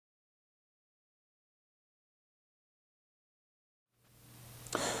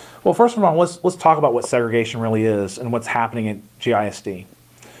Well, first of all, let's talk about what segregation really is and what's happening at GISD.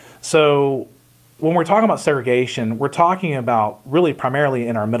 So, when we're talking about segregation, we're talking about really primarily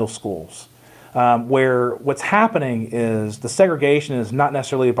in our middle schools, where what's happening is the segregation is not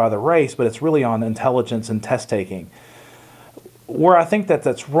necessarily by the race, but it's really on intelligence and test taking. Where I think that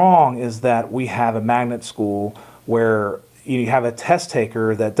that's wrong is that we have a magnet school where you have a test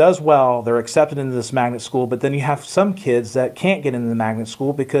taker that does well, they're accepted into this magnet school, but then you have some kids that can't get into the magnet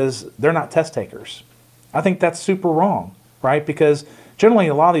school because they're not test takers. I think that's super wrong, right? Because generally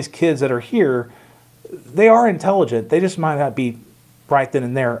a lot of these kids that are here, they are intelligent, they just might not be right then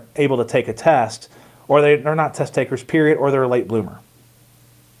and there able to take a test, or they're not test takers, period, or they're a late bloomer.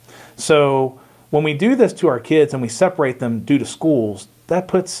 So when we do this to our kids and we separate them due to schools, that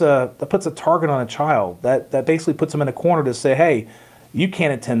puts a target on a child. That basically puts them in a corner to say, hey, you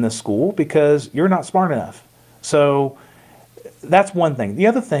can't attend this school because you're not smart enough. So that's one thing. The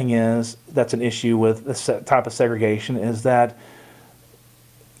other thing is that's an issue with this type of segregation is that,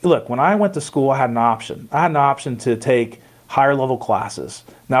 look, when I went to school, I had an option. I had an option to take higher level classes.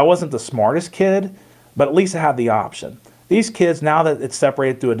 Now, I wasn't the smartest kid, but at least I had the option. These kids, now that it's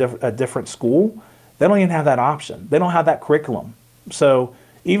separated to a different school, they don't even have that option. They don't have that curriculum. So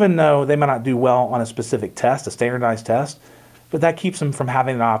even though they might not do well on a specific test, a standardized test, but that keeps them from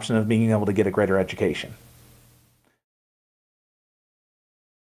having an option of being able to get a greater education.